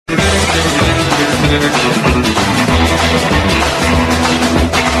Alrighty,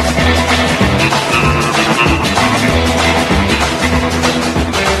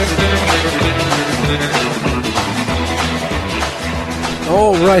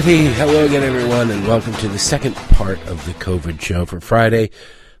 hello again everyone, and welcome to the second part of the COVID show for Friday,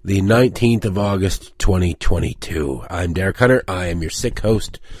 the 19th of August, 2022. I'm Derek Hunter, I am your sick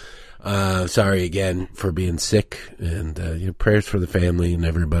host. Sorry again for being sick, and prayers for the family and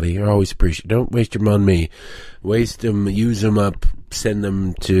everybody. I always appreciate. Don't waste them on me. Waste them, use them up, send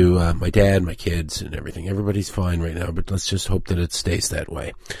them to my dad, my kids, and everything. Everybody's fine right now, but let's just hope that it stays that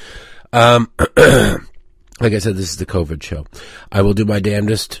way. Like I said, this is the COVID show. I will do my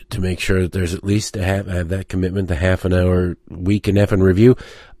damnedest to make sure that there's at least I have that commitment, the half an hour week in F and review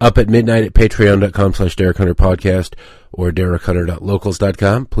up at midnight at patreon.com/Derek Hunter podcast or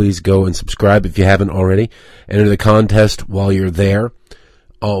DerekHunter.locals.com. Please go and subscribe if you haven't already. Enter the contest while you're there.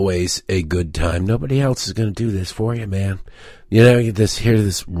 Always a good time. Nobody else is going to do this for you, man. You know, you just hear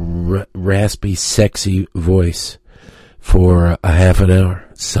this raspy, sexy voice for a half an hour.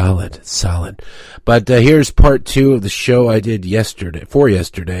 Solid. But here's part 2 of the show I did yesterday,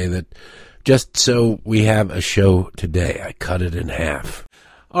 that just so we have a show today. I cut it in half.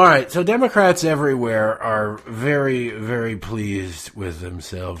 All right, so Democrats everywhere are very, very pleased with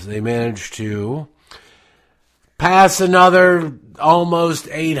themselves. They managed to pass another almost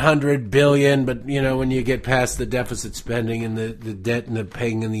 $800 billion, but when you get past the deficit spending and the debt and the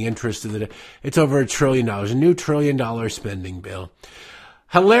paying and the interest of the debt, it's over $1 trillion, a new $1 trillion spending bill.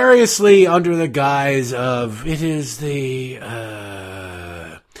 Hilariously under the guise of, it is the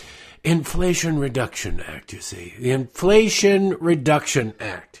Inflation Reduction Act, you see. The Inflation Reduction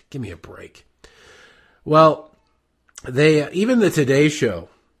Act. Give me a break. Well, even the Today Show,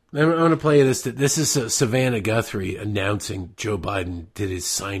 I want to play you this. This is Savannah Guthrie announcing Joe Biden did his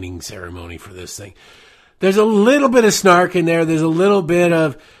signing ceremony for this thing. There's a little bit of snark in there. There's a little bit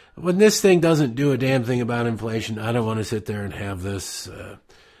of, when this thing doesn't do a damn thing about inflation, I don't want to sit there and have this.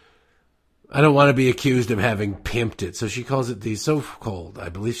 I don't want to be accused of having pimped it. So she calls it the so-called, I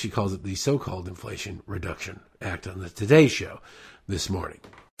believe she calls it the so-called Inflation Reduction Act on the Today Show this morning.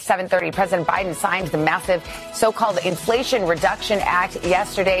 7:30, President Biden signed the massive so-called Inflation Reduction Act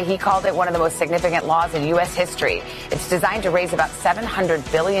yesterday. He called it one of the most significant laws in U.S. history. It's designed to raise about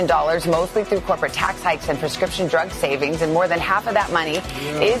 $700 billion, mostly through corporate tax hikes and prescription drug savings, and more than half of that money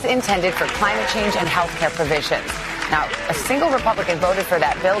is intended for climate change and health care provisions. Now, a single Republican voted for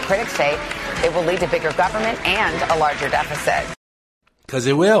that bill. Critics say it will lead to bigger government and a larger deficit. Because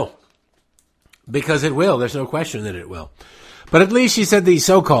it will. There's no question that it will. But at least she said the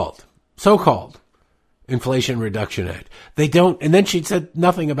so-called Inflation Reduction Act. They don't, and then she said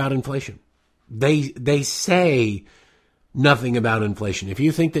nothing about inflation. They say nothing about inflation. If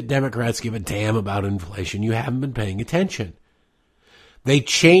you think that Democrats give a damn about inflation, you haven't been paying attention. They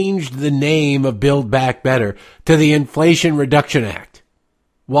changed the name of Build Back Better to the Inflation Reduction Act.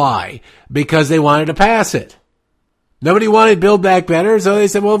 Why? Because they wanted to pass it. Nobody wanted Build Back Better, so they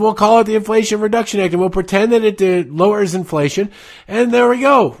said, well, we'll call it the Inflation Reduction Act, and we'll pretend that it lowers inflation, and there we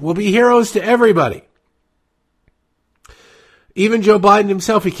go. We'll be heroes to everybody. Even Joe Biden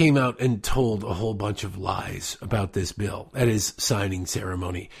himself, he came out and told a whole bunch of lies about this bill at his signing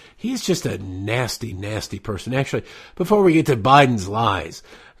ceremony. He's just a nasty, nasty person. Actually, before we get to Biden's lies,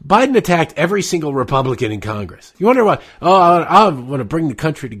 Biden attacked every single Republican in Congress. You wonder why? Oh, I want to bring the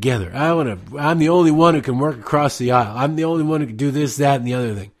country together. I'm the only one who can work across the aisle. I'm the only one who can do this, that, and the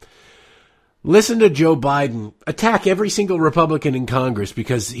other thing. Listen to Joe Biden attack every single Republican in Congress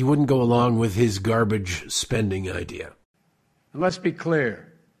because he wouldn't go along with his garbage spending idea. And let's be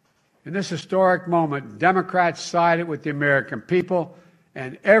clear. In this historic moment, Democrats sided with the American people,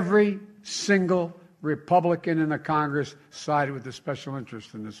 and every single Republican in the Congress sided with the special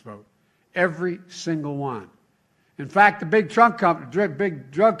interest in this vote. Every single one. In fact, the big drug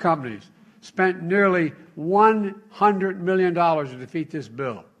companies spent nearly $100 million to defeat this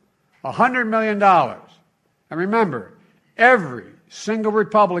bill. $100 million. And remember, every single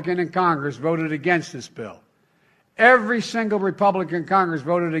Republican in Congress voted against this bill. Every single Republican in Congress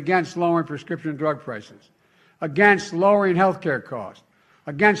voted against lowering prescription drug prices, against lowering health care costs,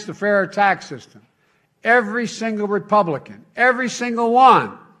 against the fairer tax system. Every single Republican, every single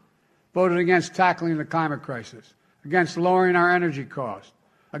one, voted against tackling the climate crisis, against lowering our energy costs,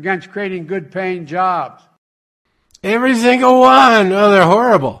 against creating good-paying jobs. Every single one. Oh, they're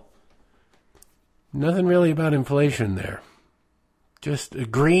horrible. Nothing really about inflation there. Just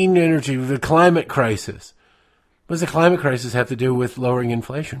green energy, the climate crisis. What does the climate crisis have to do with lowering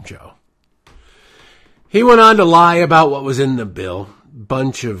inflation, Joe? He went on to lie about what was in the bill.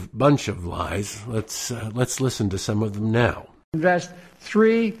 bunch of lies. Let's listen to some of them now. Invest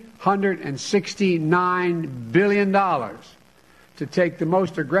 $369 billion to take the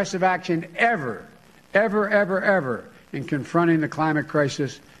most aggressive action ever in confronting the climate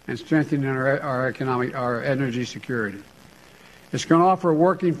crisis and strengthening our energy security. It's going to offer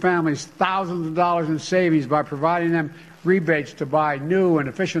working families thousands of dollars in savings by providing them rebates to buy new and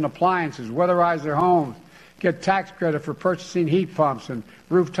efficient appliances, weatherize their homes, get tax credit for purchasing heat pumps and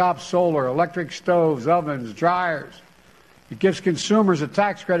rooftop solar, electric stoves, ovens, dryers. It gives consumers a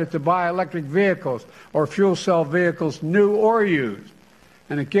tax credit to buy electric vehicles or fuel cell vehicles, new or used.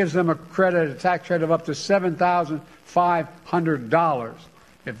 And it gives them a tax credit of up to $7,500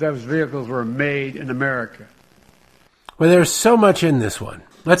 if those vehicles were made in America. Well, there's so much in this one.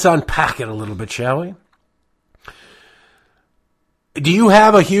 Let's unpack it a little bit, shall we? Do you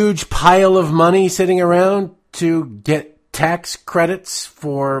have a huge pile of money sitting around to get tax credits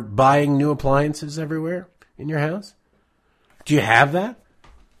for buying new appliances everywhere in your house? Do you have that?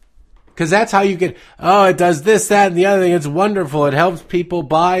 Because that's how you get, it does this, that, and the other thing. It's wonderful. It helps people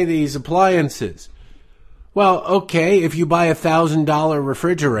buy these appliances. Well, okay, if you buy a $1,000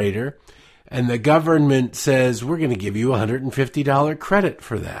 refrigerator and the government says, we're going to give you a $150 credit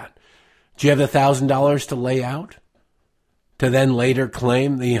for that. Do you have the $1,000 to lay out to then later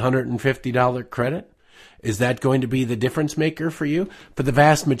claim the $150 credit? Is that going to be the difference maker for you? For the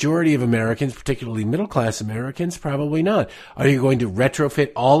vast majority of Americans, particularly middle-class Americans, probably not. Are you going to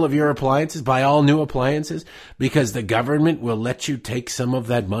retrofit all of your appliances, buy all new appliances, because the government will let you take some of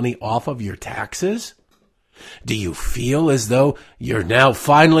that money off of your taxes? Do you feel as though you're now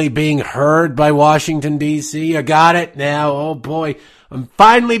finally being heard by Washington, D.C.? You got it now. Oh, boy, I'm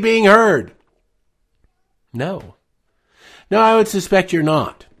finally being heard. No, I would suspect you're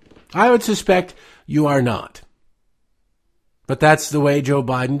not. I would suspect you are not. But that's the way Joe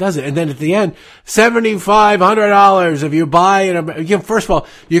Biden does it. And then at the end, $7,500 if you buy first of all,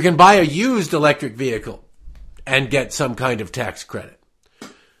 you can buy a used electric vehicle and get some kind of tax credit.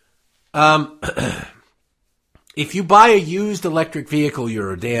 If you buy a used electric vehicle,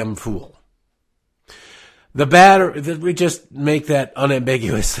 you're a damn fool. The battery, we just make that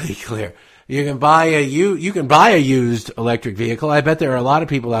unambiguously clear. You can buy a used electric vehicle. I bet there are a lot of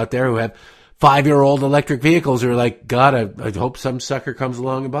people out there who have 5-year-old electric vehicles who are like, God, I hope some sucker comes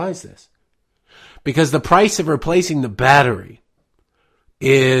along and buys this. Because the price of replacing the battery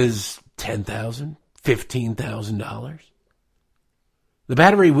is $10,000, $15,000. The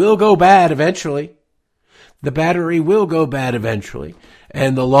battery will go bad eventually. And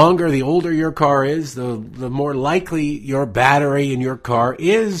the older your car is, the more likely your battery in your car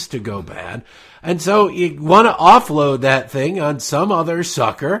is to go bad. And so you want to offload that thing on some other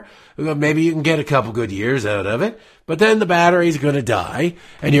sucker. Maybe you can get a couple good years out of it, but then the battery's going to die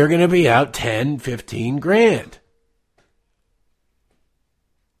and you're going to be out 10, 15 grand.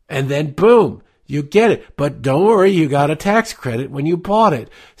 And then boom, you get it. But don't worry, you got a tax credit when you bought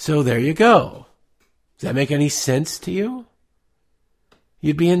it. So there you go. Does that make any sense to you?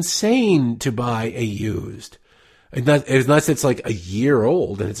 You'd be insane to buy a used. Unless it's like a year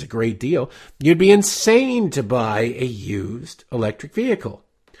old and it's a great deal. You'd be insane to buy a used electric vehicle.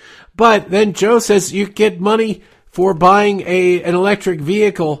 But then Joe says you get money for buying an electric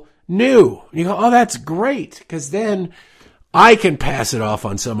vehicle new. You go, oh, that's great, because then I can pass it off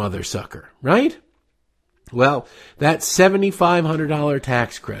on some other sucker, right? Well, that $7,500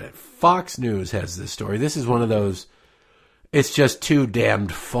 tax credit. Fox News has this story. This is one of those, it's just too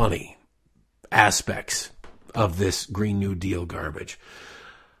damned funny aspects of this Green New Deal garbage.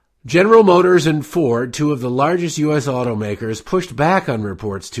 General Motors and Ford, two of the largest U.S. automakers, pushed back on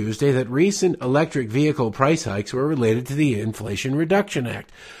reports Tuesday that recent electric vehicle price hikes were related to the Inflation Reduction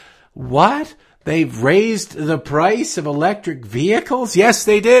Act. What? They've raised the price of electric vehicles? Yes,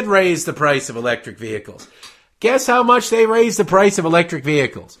 they did raise the price of electric vehicles. Guess how much they raised the price of electric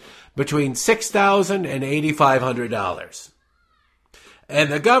vehicles? Between $6,000 and $8,500.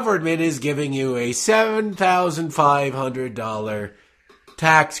 And the government is giving you a $7,500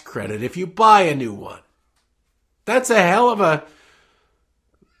 tax credit if you buy a new one. That's a hell of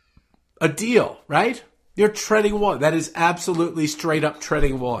a deal, right? You're treading water. That is absolutely straight up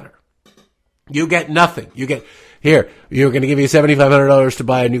treading water. You get nothing. You're going to give you $7,500 to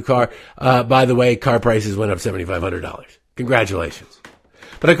buy a new car. By the way, car prices went up $7,500. Congratulations.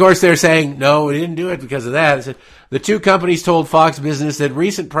 But of course they're saying, no, we didn't do it because of that. The two companies told Fox Business that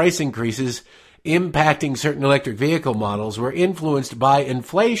recent price increases impacting certain electric vehicle models were influenced by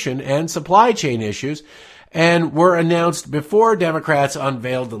inflation and supply chain issues and were announced before Democrats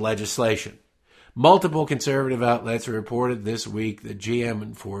unveiled the legislation. Multiple conservative outlets reported this week that GM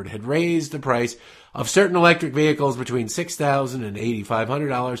and Ford had raised the price of certain electric vehicles between $6,000 and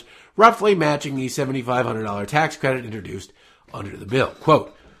 $8,500, roughly matching the $7,500 tax credit introduced under the bill.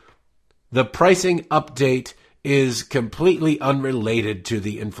 Quote, the pricing update is completely unrelated to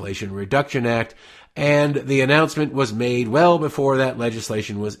the Inflation Reduction Act, and the announcement was made well before that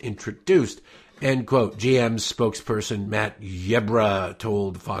legislation was introduced, end quote. GM's spokesperson Matt Yebra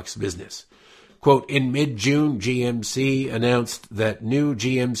told Fox Business. Quote, in mid-June, GMC announced that new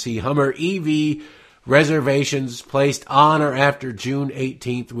GMC Hummer EV reservations placed on or after June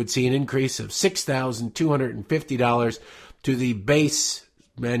 18th would see an increase of $6,250 to the base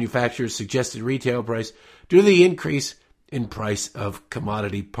manufacturer's suggested retail price due to the increase in price of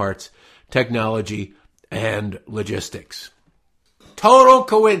commodity parts, technology, and logistics. Total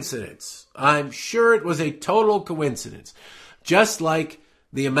coincidence. I'm sure it was a total coincidence. Just like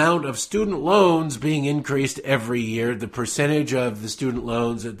the amount of student loans being increased every year, the percentage of the student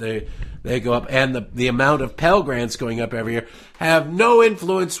loans that they go up, and the amount of Pell Grants going up every year have no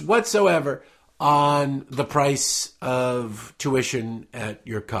influence whatsoever on the price of tuition at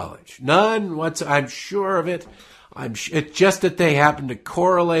your college. None whatsoever. I'm sure of it. It's just that they happen to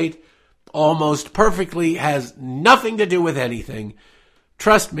correlate almost perfectly, has nothing to do with anything.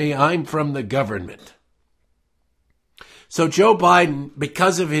 Trust me, I'm from the government. So Joe Biden,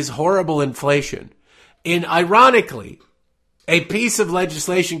 because of his horrible inflation, in ironically, a piece of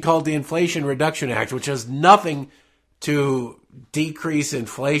legislation called the Inflation Reduction Act, which has nothing to decrease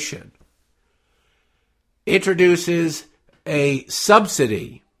inflation, introduces a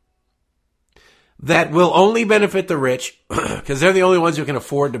subsidy that will only benefit the rich because they're the only ones who can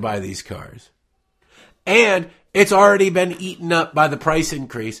afford to buy these cars. And it's already been eaten up by the price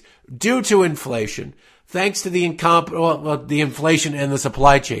increase due to inflation, thanks to the inflation and the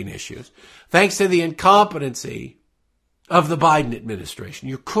supply chain issues, thanks to the incompetency of the Biden administration.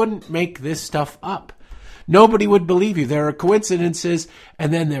 You couldn't make this stuff up. Nobody would believe you. There are coincidences,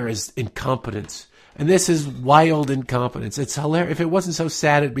 and then there is incompetence. And this is wild incompetence. It's hilarious. If it wasn't so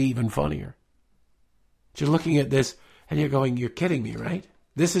sad, it'd be even funnier. You're looking at this, and you're going, you're kidding me, right?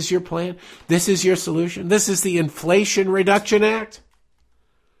 This is your plan? This is your solution? This is the Inflation Reduction Act?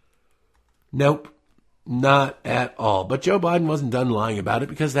 Nope. Not at all. But Joe Biden wasn't done lying about it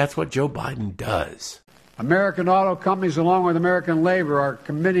because that's what Joe Biden does. American auto companies, along with American labor, are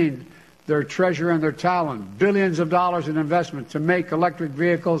committing their treasure and their talent, billions of dollars in investment to make electric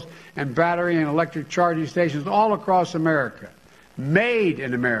vehicles and battery and electric charging stations all across America. Made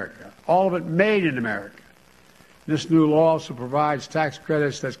in America. All of it made in America. This new law also provides tax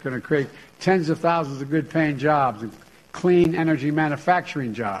credits that's going to create tens of thousands of good-paying jobs and clean energy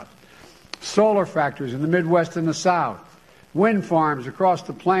manufacturing jobs. Solar factories in the Midwest and the South, wind farms across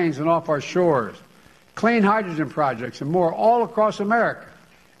the plains and off our shores, clean hydrogen projects, and more all across America,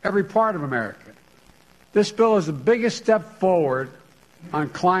 every part of America. This bill is the biggest step forward on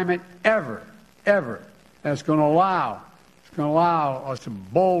climate ever. And it's going to allow us to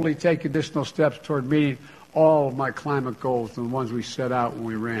boldly take additional steps toward meeting all of my climate goals, the ones we set out when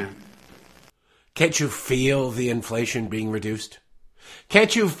we ran. Can't you feel the inflation being reduced?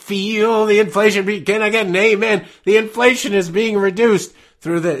 Can't you feel the inflation can I get an amen? The inflation is being reduced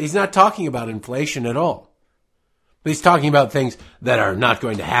through he's not talking about inflation at all. He's talking about things that are not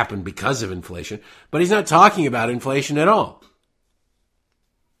going to happen because of inflation, but he's not talking about inflation at all.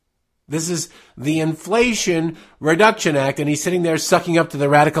 This is the Inflation Reduction Act, and he's sitting there sucking up to the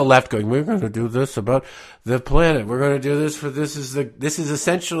radical left going, we're going to do this about the planet. We're going to do this this is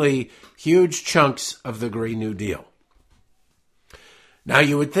essentially huge chunks of the Green New Deal. Now,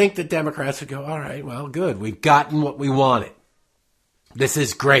 you would think that Democrats would go, all right, well, good. We've gotten what we wanted. This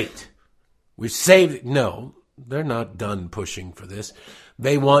is great. We've saved it. No, they're not done pushing for this.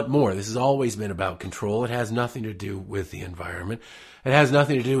 They want more. This has always been about control. It has nothing to do with the environment. It has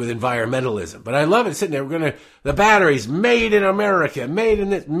nothing to do with environmentalism. But I love it sitting there. The batteries made in America,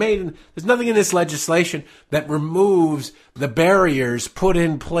 there's nothing in this legislation that removes the barriers put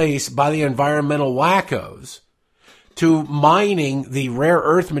in place by the environmental wackos to mining the rare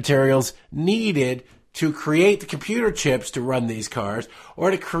earth materials needed to create the computer chips to run these cars,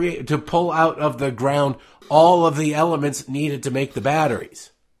 or to pull out of the ground all of the elements needed to make the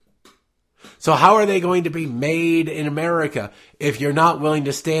batteries. So how are they going to be made in America if you're not willing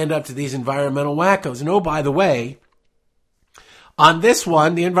to stand up to these environmental wackos? And oh, by the way, on this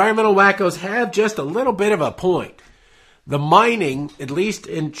one, the environmental wackos have just a little bit of a point. The mining, at least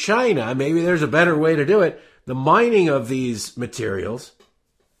in China, maybe there's a better way to do it, the mining of these materials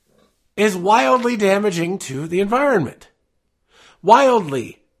is wildly damaging to the environment.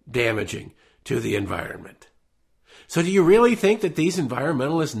 Wildly damaging to the environment. So do you really think that these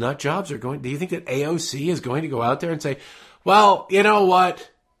environmentalist nut jobs do you think that AOC is going to go out there and say, well, you know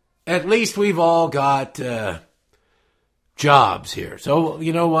what? At least we've all got jobs here. So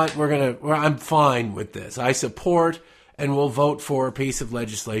you know what? I'm fine with this. I support and will vote for a piece of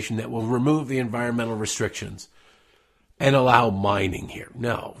legislation that will remove the environmental restrictions and allow mining here.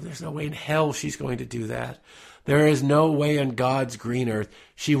 No, there's no way in hell she's going to do that. There is no way on God's green earth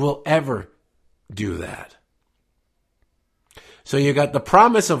she will ever do that. So you got the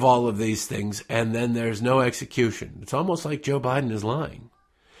promise of all of these things, and then there's no execution. It's almost like Joe Biden is lying.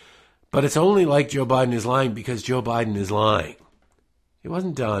 But it's only like Joe Biden is lying because Joe Biden is lying. He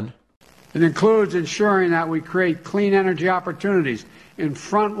wasn't done. It includes ensuring that we create clean energy opportunities in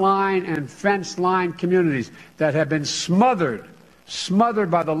frontline and fence-line communities that have been smothered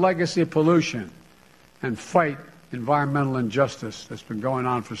by the legacy of pollution, and fight environmental injustice that's been going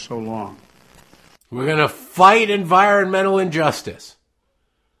on for so long. We're going to fight environmental injustice.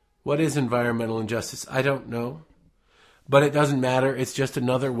 What is environmental injustice? I don't know. But it doesn't matter. It's just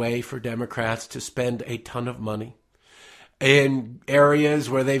another way for Democrats to spend a ton of money in areas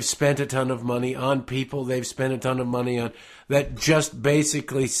where they've spent a ton of money on people they've spent a ton of money on, that just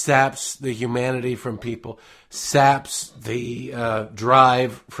basically saps the humanity from people, saps the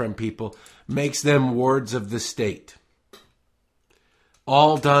drive from people, makes them wards of the state.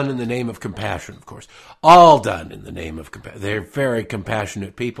 All done in the name of compassion, of course. All done in the name of compassion. They're very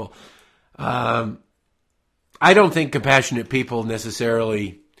compassionate people. I don't think compassionate people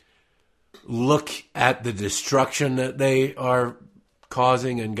necessarily look at the destruction that they are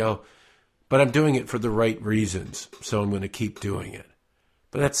causing and go, but I'm doing it for the right reasons, so I'm going to keep doing it.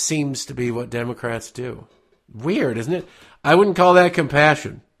 But that seems to be what Democrats do. Weird, isn't it? I wouldn't call that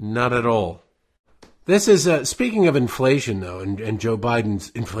compassion. Not at all. This is, speaking of inflation, though, and Joe Biden's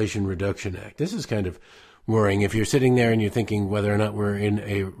Inflation Reduction Act, this is kind of worrying if you're sitting there and you're thinking whether or not we're in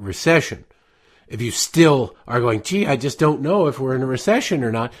a recession. If you still are going, gee, I just don't know if we're in a recession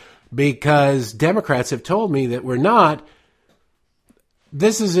or not, because Democrats have told me that we're not.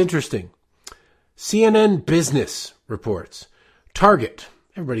 This is interesting. CNN Business reports Target.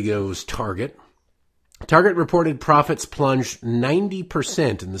 Everybody knows Target. Target reported profits plunged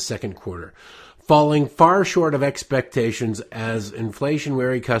 90% in the second quarter, falling far short of expectations as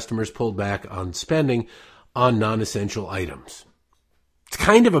inflation-wary customers pulled back on spending on non-essential items. It's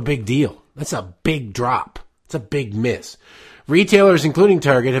kind of a big deal. That's a big drop. It's a big miss. Retailers, including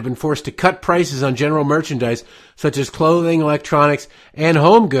Target, have been forced to cut prices on general merchandise such as clothing, electronics, and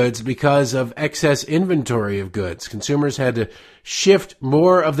home goods because of excess inventory of goods. Consumers had to shift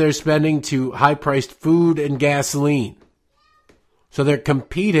more of their spending to high-priced food and gasoline. So they're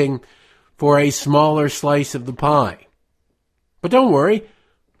competing for a smaller slice of the pie. But don't worry,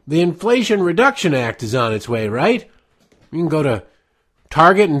 the Inflation Reduction Act is on its way, right? You can go to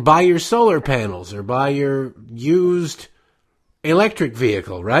Target and buy your solar panels or buy your used electric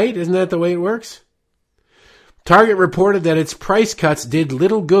vehicle, right? Isn't that the way it works? Target reported that its price cuts did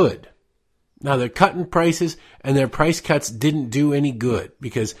little good. Now, they're cutting prices, and their price cuts didn't do any good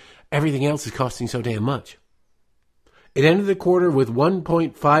because everything else is costing so damn much. It ended the quarter with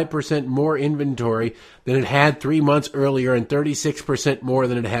 1.5% more inventory than it had 3 months earlier and 36% more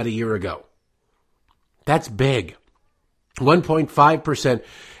than it had a year ago. That's big. 1.5%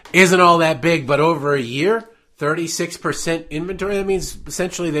 isn't all that big, but over a year, 36% inventory, that means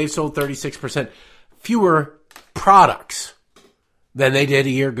essentially they've sold 36% fewer products than they did a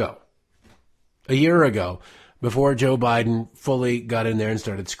year ago. A year ago, before Joe Biden fully got in there and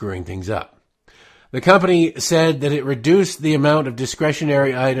started screwing things up. The company said that it reduced the amount of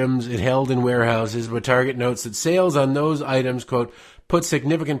discretionary items it held in warehouses, but Target notes that sales on those items, quote, put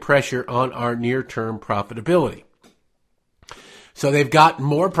significant pressure on our near-term profitability. So they've got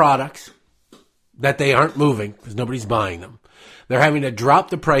more products that they aren't moving because nobody's buying them. They're having to drop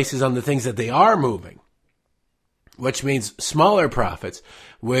the prices on the things that they are moving, which means smaller profits,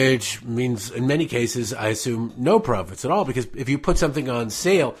 which means in many cases, I assume, no profits at all, because if you put something on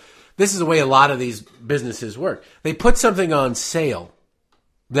sale, this is the way a lot of these businesses work. They put something on sale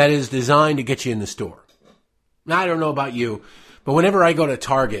that is designed to get you in the store. Now, I don't know about you, but whenever I go to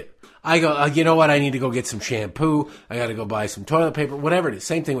Target, I go, you know what, I need to go get some shampoo, I got to go buy some toilet paper, whatever it is.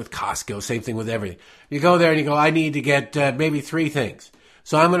 Same thing with Costco, same thing with everything. You go there and you go, I need to get maybe 3 things.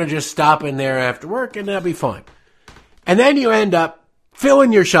 So I'm going to just stop in there after work and that'll be fine. And then you end up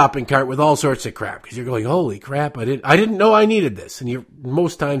filling your shopping cart with all sorts of crap because you're going, holy crap, I didn't know I needed this. And you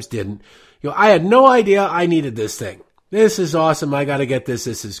most times didn't. You know, I had no idea I needed this thing. This is awesome. I got to get this.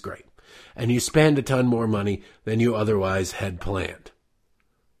 This is great. And you spend a ton more money than you otherwise had planned.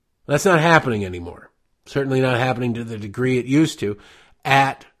 That's not happening anymore. Certainly not happening to the degree it used to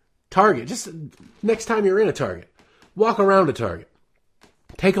at Target. Just next time you're in a Target, walk around a Target.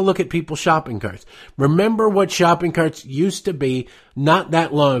 Take a look at people's shopping carts. Remember what shopping carts used to be not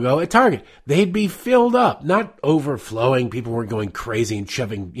that long ago at Target. They'd be filled up, not overflowing. People weren't going crazy and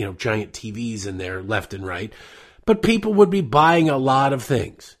shoving, giant TVs in there left and right. But people would be buying a lot of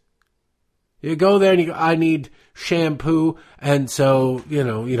things. You go there and you go, I need shampoo. And so, you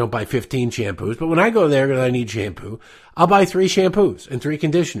don't buy 15 shampoos. But when I go there because I need shampoo, I'll buy 3 shampoos and 3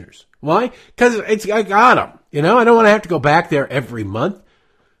 conditioners. Why? Because I got them. I don't want to have to go back there every month.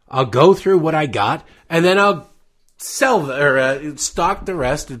 I'll go through what I got, and then I'll stock the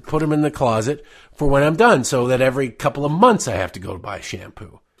rest and put them in the closet for when I'm done, so that every couple of months I have to go buy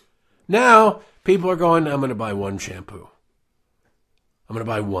shampoo. Now, people are going, I'm going to buy 1 shampoo. I'm going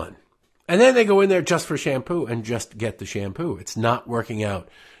to buy 1. And then they go in there just for shampoo and just get the shampoo. It's not working out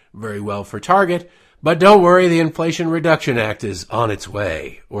very well for Target, but don't worry, the Inflation Reduction Act is on its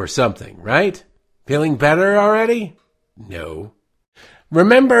way, or something, right? Feeling better already? No.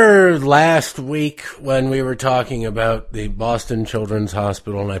 Remember last week when we were talking about the Boston Children's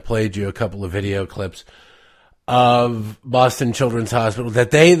Hospital, and I played you a couple of video clips of Boston Children's Hospital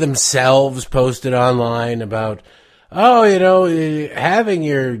that they themselves posted online about, having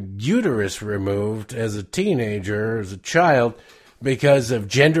your uterus removed as a teenager, as a child, because of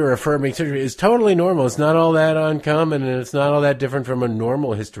gender-affirming surgery is totally normal. It's not all that uncommon, and it's not all that different from a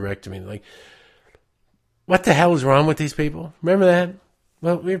normal hysterectomy. Like, what the hell is wrong with these people? Remember that?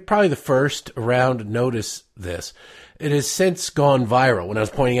 Well, we're probably the first around to notice this. It has since gone viral when I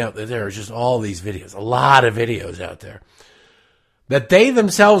was pointing out that there are just all these videos, a lot of videos out there, that they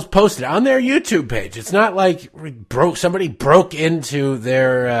themselves posted on their YouTube page. It's not like somebody broke into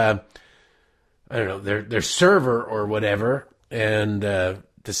their, their server or whatever and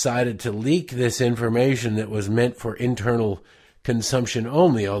decided to leak this information that was meant for internal consumption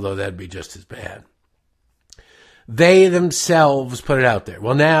only, although that'd be just as bad. They themselves put it out there.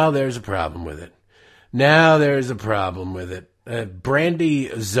 Well, now there's a problem with it. Brandy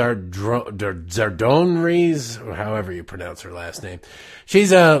Zardonries, or however you pronounce her last name.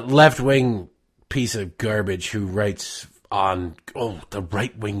 She's a left-wing piece of garbage who writes on, the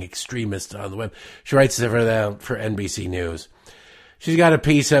right-wing extremist on the web. She writes for NBC News. She's got a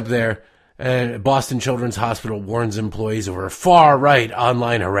piece up there. Boston Children's Hospital warns employees over a far-right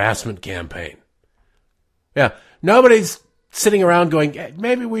online harassment campaign. Yeah. Nobody's sitting around going,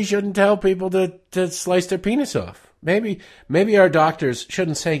 maybe we shouldn't tell people to slice their penis off. Maybe our doctors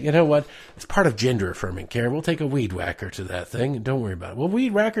shouldn't say, you know what, it's part of gender-affirming care. We'll take a weed whacker to that thing, and don't worry about it. We'll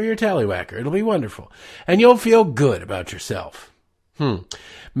weed whacker your tallywhacker. It'll be wonderful. And you'll feel good about yourself.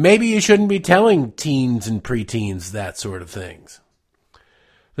 Maybe you shouldn't be telling teens and preteens that sort of things.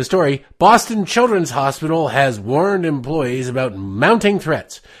 The story, Boston Children's Hospital has warned employees about mounting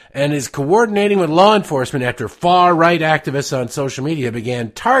threats and is coordinating with law enforcement after far-right activists on social media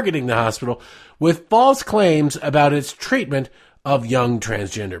began targeting the hospital with false claims about its treatment of young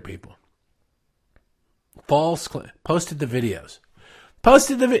transgender people. Posted the videos.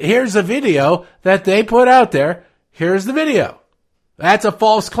 Here's a video that they put out there. Here's the video. That's a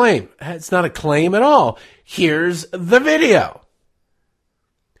false claim. It's not a claim at all. Here's the video.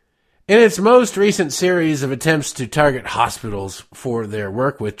 In its most recent series of attempts to target hospitals for their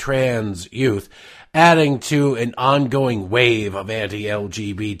work with trans youth, adding to an ongoing wave of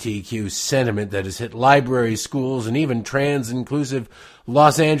anti-LGBTQ sentiment that has hit libraries, schools, and even trans-inclusive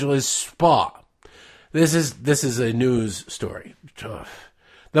Los Angeles spa. This is a news story.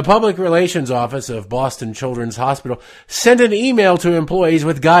 The Public Relations Office of Boston Children's Hospital sent an email to employees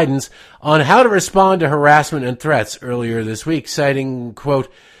with guidance on how to respond to harassment and threats earlier this week, citing,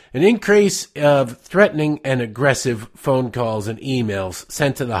 quote, an increase of threatening and aggressive phone calls and emails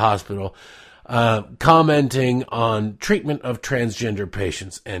sent to the hospital, commenting on treatment of transgender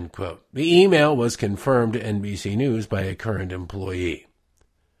patients, end quote. The email was confirmed to NBC News by a current employee.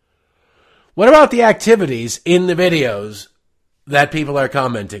 What about the activities in the videos that people are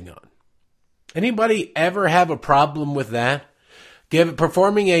commenting on? Anybody ever have a problem with that?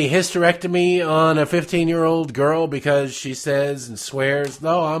 Performing a hysterectomy on a 15-year-old girl because she says and swears,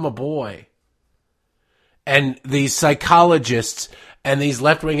 no, I'm a boy. And these psychologists and these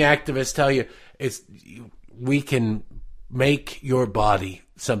left-wing activists tell you, we can make your body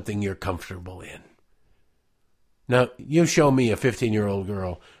something you're comfortable in. Now, you show me a 15-year-old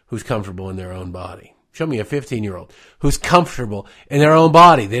girl who's comfortable in their own body. Show me a 15-year-old who's comfortable in their own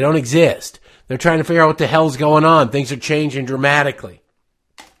body. They don't exist. They're trying to figure out what the hell's going on. Things are changing dramatically.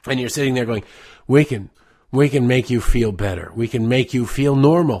 And you're sitting there going, we can make you feel better. We can make you feel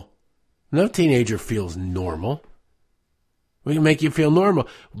normal. No teenager feels normal. We can make you feel normal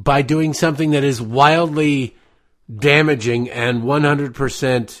by doing something that is wildly damaging and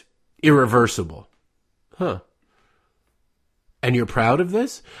 100% irreversible. Huh. And you're proud of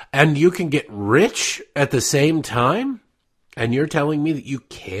this? And you can get rich at the same time? And you're telling me that you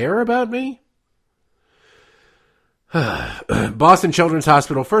care about me? Boston Children's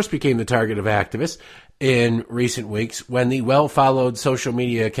Hospital first became the target of activists in recent weeks when the well-followed social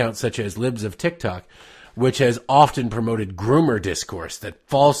media accounts such as Libs of TikTok, which has often promoted groomer discourse that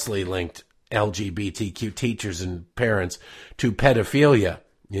falsely linked LGBTQ teachers and parents to pedophilia,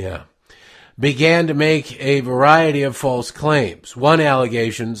 began to make a variety of false claims. One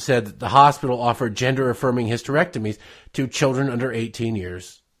allegation said that the hospital offered gender-affirming hysterectomies to children under 18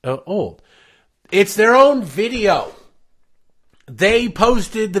 years old. It's their own video. They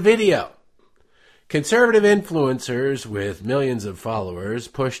posted the video. Conservative influencers with millions of followers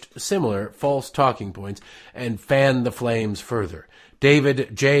pushed similar false talking points and fanned the flames further.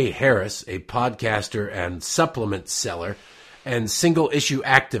 David J. Harris, a podcaster and supplement seller, and single-issue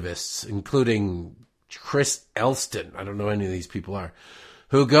activists, including Chris Elston, I don't know who any of these people are,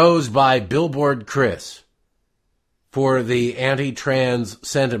 who goes by Billboard Chris for the anti-trans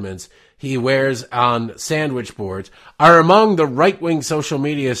sentiments he wears on sandwich boards, are among the right-wing social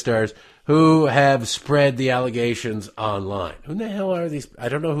media stars who have spread the allegations online. Who the hell are these? I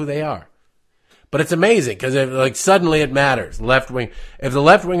don't know who they are. But it's amazing because suddenly it matters. Left-wing. If the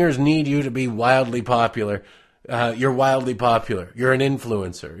left-wingers need you to be wildly popular, you're wildly popular. You're an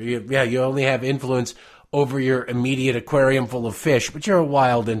influencer. You only have influence over your immediate aquarium full of fish, but you're a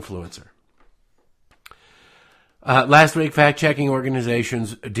wild influencer. Last week, fact-checking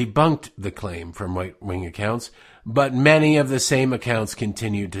organizations debunked the claim from right-wing accounts, but many of the same accounts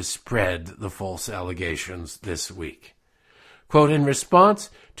continued to spread the false allegations this week. Quote, in response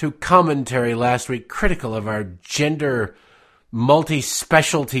to commentary last week critical of our gender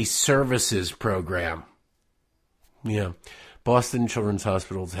multi-specialty services program. Boston Children's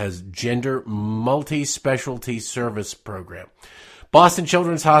Hospital has gender multi-specialty service program. Boston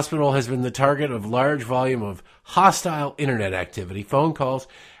Children's Hospital has been the target of large volume of hostile internet activity, phone calls,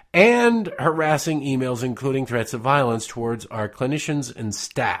 and harassing emails, including threats of violence towards our clinicians and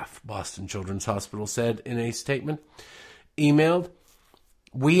staff, Boston Children's Hospital said in a statement. Emailed,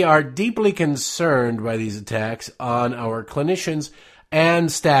 we are deeply concerned by these attacks on our clinicians and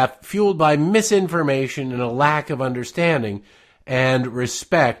staff fueled by misinformation and a lack of understanding and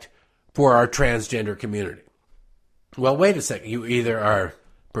respect for our transgender community. Well, wait a second. You either are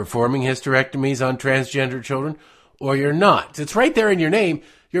performing hysterectomies on transgender children or you're not. It's right there in your name.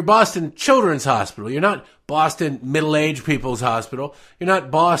 You're Boston Children's Hospital. You're not Boston Middle-Aged People's Hospital. You're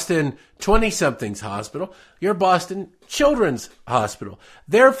not Boston 20-somethings Hospital. You're Boston Children's Hospital.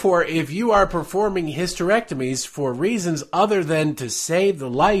 Therefore, if you are performing hysterectomies for reasons other than to save the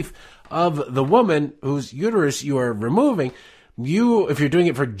life of the woman whose uterus you are removing, if you're doing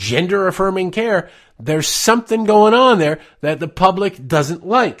it for gender-affirming care, there's something going on there that the public doesn't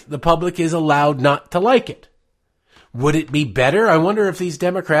like. The public is allowed not to like it. Would it be better? I wonder if these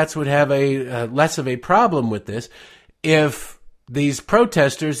Democrats would have a less of a problem with this if these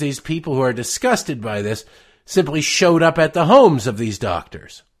protesters, these people who are disgusted by this, simply showed up at the homes of these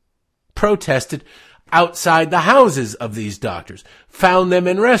doctors, protested outside the houses of these doctors, found them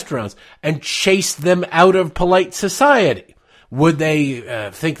in restaurants, and chased them out of polite society. Would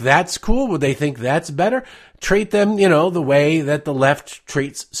they think that's cool? Would they think that's better? Treat them, the way that the left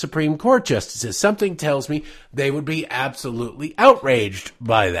treats Supreme Court justices. Something tells me they would be absolutely outraged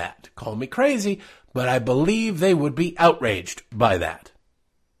by that. Call me crazy, but I believe they would be outraged by that.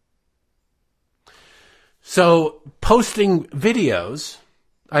 So, posting videos,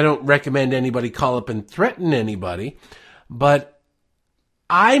 I don't recommend anybody call up and threaten anybody, but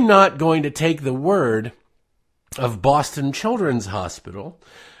I'm not going to take the word of Boston Children's Hospital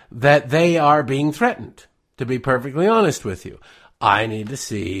that they are being threatened. To be perfectly honest with you, I need to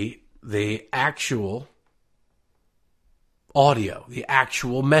see the actual audio, the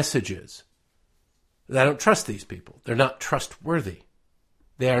actual messages. I don't trust these people. They're not trustworthy.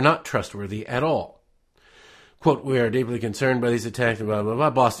 They are not trustworthy at all. Quote, we are deeply concerned by these attacks, blah, blah,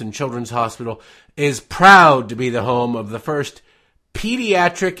 blah. Boston Children's Hospital is proud to be the home of the first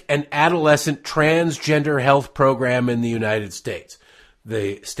pediatric and adolescent transgender health program in the United States.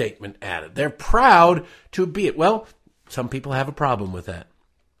 The statement added. They're proud to be it. Well, some people have a problem with that.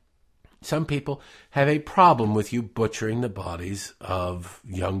 Some people have a problem with you butchering the bodies of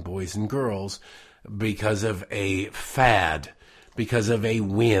young boys and girls because of a fad, because of a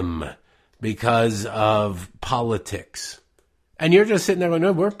whim, because of politics. And you're just sitting there going,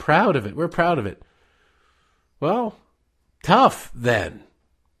 no, we're proud of it. We're proud of it. Well, tough then.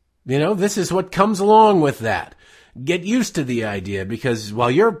 You know, this is what comes along with that. Get used to the idea, because while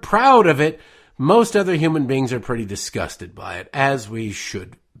you're proud of it, most other human beings are pretty disgusted by it, as we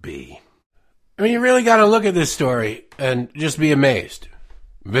should be. I mean, you really got to look at this story and just be amazed.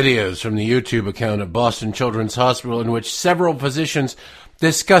 Videos from the YouTube account of Boston Children's Hospital in which several physicians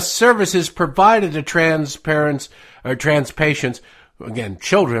discuss services provided to trans parents or trans patients, again,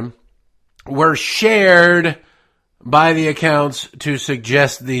 children, were shared by the accounts to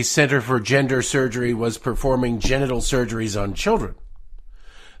suggest the Center for Gender Surgery was performing genital surgeries on children.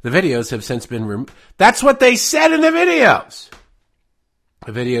 The videos have since been removed. That's what they said in the videos.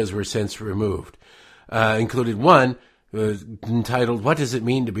 The videos were since removed. Included one entitled, "What Does It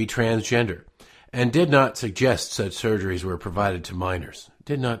Mean to Be Transgender?" and did not suggest such surgeries were provided to minors.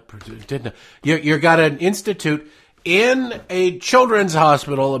 Did not. You got an institute in a children's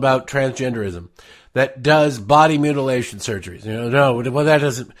hospital about transgenderism that does body mutilation surgeries. You know, no, well, that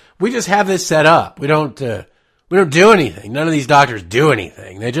doesn't. We just have this set up. We don't do anything. None of these doctors do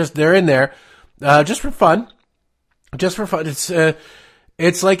anything. They're in there, just for fun. Just for fun.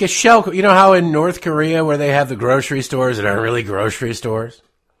 It's like a shell. You know how in North Korea where they have the grocery stores that aren't really grocery stores?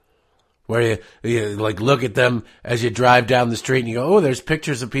 Where you like look at them as you drive down the street and you go, oh, there's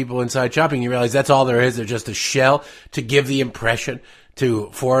pictures of people inside shopping. You realize that's all there is. They're just a shell to give the impression to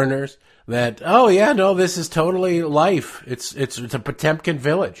foreigners that, oh yeah, no, this is totally life. It's a Potemkin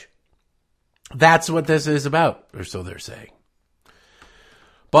village. That's what this is about, or so they're saying.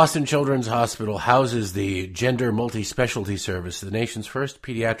 Boston Children's Hospital houses the Gender Multi-Specialty Service, the nation's first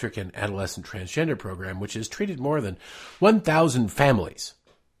pediatric and adolescent transgender program, which has treated more than 1,000 families.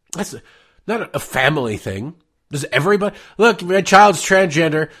 That's not a family thing. Does everybody... Look, my child's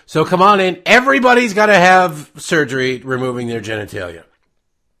transgender, so come on in. Everybody's got to have surgery removing their genitalia.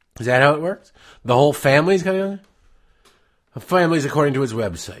 Is that how it works? The whole family's got to... The family's according to his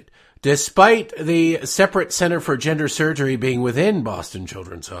website. Despite the separate Center for Gender Surgery being within Boston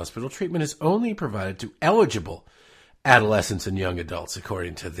Children's Hospital, treatment is only provided to eligible adolescents and young adults,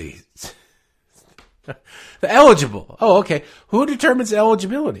 according to the eligible. Oh, okay. Who determines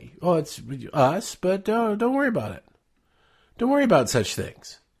eligibility? Oh, it's us, but don't worry about it. Don't worry about such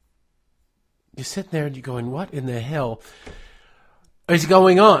things. You're sitting there and you're going, what in the hell is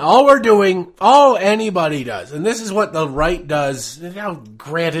going on? All anybody does, and this is what the right does. Now,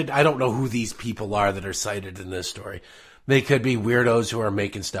 granted, I don't know who these people are that are cited in this story. They could be weirdos who are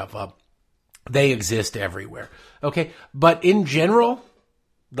making stuff up. They exist everywhere. Okay, but in general,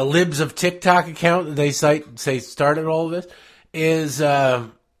 the Libs of TikTok account that they say started all of this is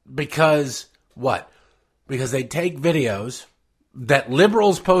because what? Because they take videos that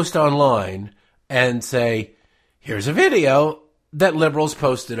liberals post online and say, here's a video that liberals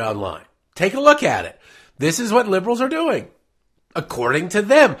posted online. Take a look at it. This is what liberals are doing, according to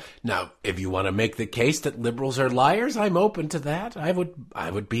them. Now, if you want to make the case that liberals are liars, I'm open to that. I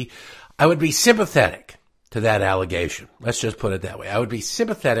would be sympathetic to that allegation. Let's just put it that way. I would be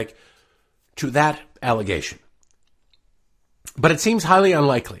sympathetic to that allegation. But it seems highly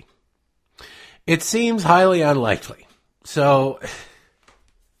unlikely. So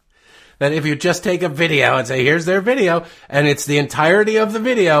that if you just take a video and say, here's their video, and it's the entirety of the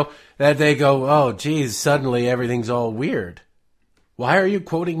video, that they go, oh, geez, suddenly everything's all weird. Why are you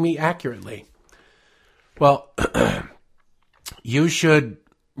quoting me accurately? Well, you should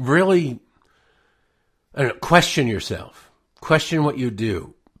really question yourself. Question what you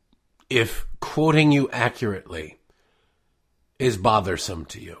do if quoting you accurately is bothersome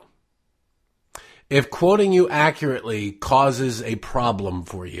to you. If quoting you accurately causes a problem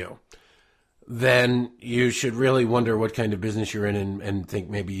for you, then you should really wonder what kind of business you're in and think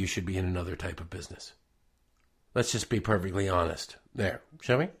maybe you should be in another type of business. Let's just be perfectly honest there,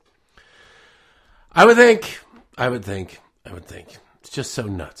 shall we? I would think. It's just so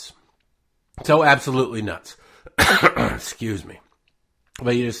nuts. So absolutely nuts. Excuse me.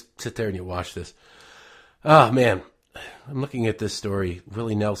 But you just sit there and you watch this. Oh, man. I'm looking at this story.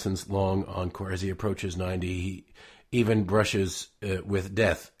 Willie Nelson's long encore as he approaches 90. He even brushes with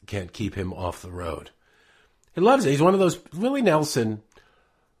death. Can't keep him off the road. He loves it. He's one of those... Willie Nelson,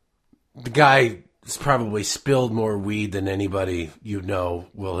 the guy has probably spilled more weed than anybody you know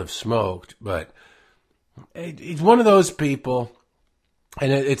will have smoked. But he's one of those people...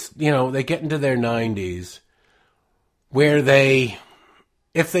 And it's, you know, they get into their 90s where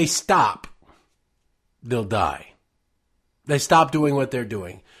if they stop, they'll die. They stop doing what they're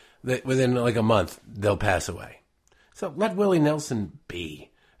doing. Within like a month, they'll pass away. So let Willie Nelson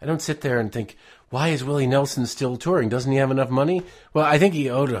be. I don't sit there and think, why is Willie Nelson still touring? Doesn't he have enough money? Well, I think he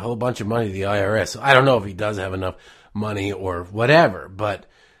owed a whole bunch of money to the IRS. So I don't know if he does have enough money or whatever, but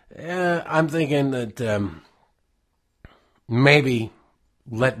I'm thinking that maybe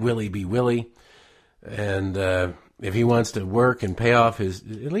let Willie be Willie. And if he wants to work and pay off his,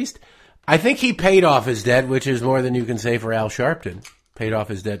 at least, I think he paid off his debt, which is more than you can say for Al Sharpton. Paid off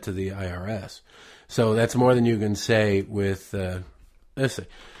his debt to the IRS. So that's more than you can say with this thing.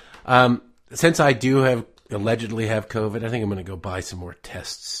 Since I do allegedly have COVID, I think I'm going to go buy some more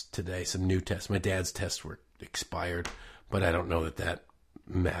tests today, some new tests. My dad's tests were expired, but I don't know that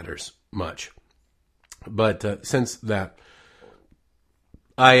matters much. But since that,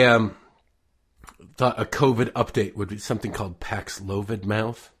 I thought a COVID update would be something called Paxlovid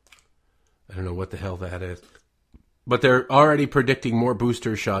mouth. I don't know what the hell that is. But they're already predicting more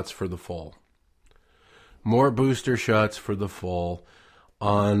booster shots for the fall. More booster shots for the fall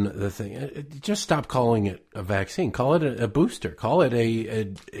on the thing. Just stop calling it a vaccine. Call it a booster. Call it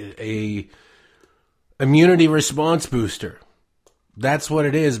a immunity response booster. That's what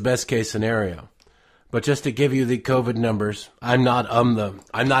it is, best case scenario. But just to give you the COVID numbers, I'm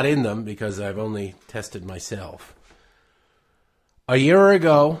not in them because I've only tested myself. A year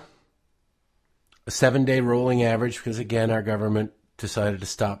ago, a 7-day rolling average, because again, our government decided to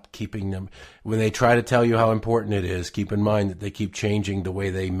stop keeping them. When they try to tell you how important it is, keep in mind that they keep changing the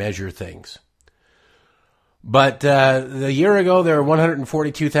way they measure things. But the year ago, there were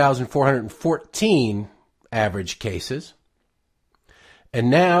 142,414 average cases.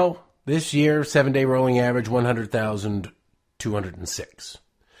 And now, this year, 7-day rolling average, 100,206.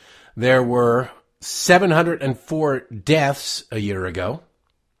 There were 704 deaths a year ago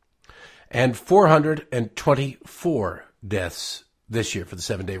and 424 deaths this year for the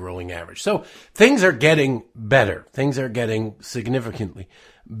 7-day rolling average. So things are getting better. Things are getting significantly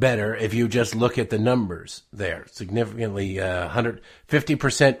better if you just look at the numbers there. Significantly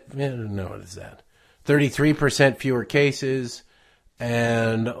 150%, I don't know, what is that? 33% fewer cases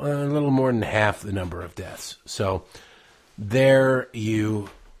and a little more than half the number of deaths. So there you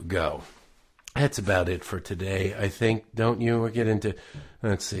go. That's about it for today, I think, don't you? We'll get into,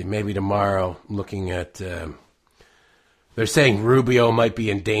 let's see, maybe tomorrow, looking at... they're saying Rubio might be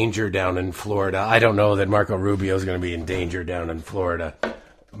in danger down in Florida. I don't know that Marco Rubio is going to be in danger down in Florida,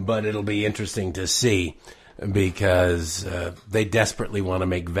 but it'll be interesting to see because they desperately want to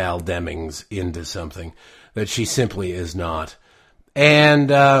make Val Demings into something that she simply is not. And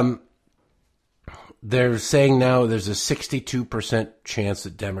they're saying now there's a 62% chance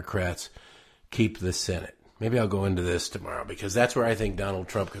that Democrats keep the Senate. Maybe I'll go into this tomorrow because that's where I think Donald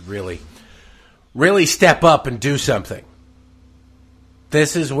Trump could really step up and do something.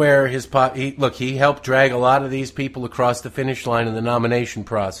 This is where he helped drag a lot of these people across the finish line in the nomination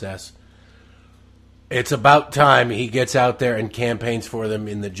process. It's about time he gets out there and campaigns for them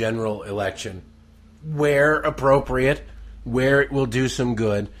in the general election, where appropriate, where it will do some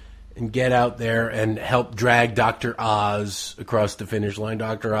good, and get out there and help drag Dr. Oz across the finish line.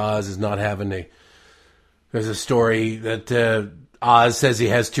 Dr. Oz is not having there's a story that Oz says he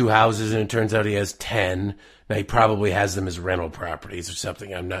has 2 houses, and it turns out he has 10. Now, he probably has them as rental properties or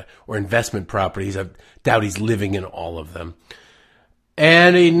something. Or investment properties. I doubt he's living in all of them.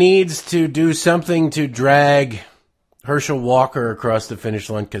 And he needs to do something to drag Herschel Walker across the finish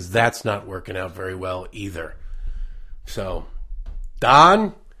line because that's not working out very well either. So,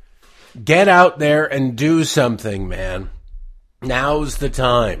 Don, get out there and do something, man. Now's the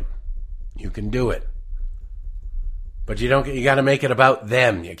time. You can do it. But you got to make it about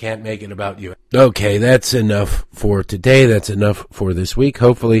them. You can't make it about you. Okay, that's enough for today. That's enough for this week.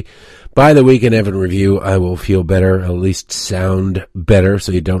 Hopefully, by the Week in Evan review, I will feel better, at least sound better,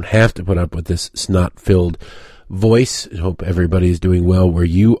 so you don't have to put up with this snot-filled voice. I hope everybody's doing well where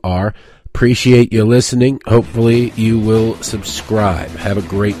you are. Appreciate you listening. Hopefully, you will subscribe. Have a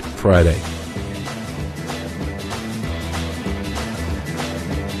great Friday.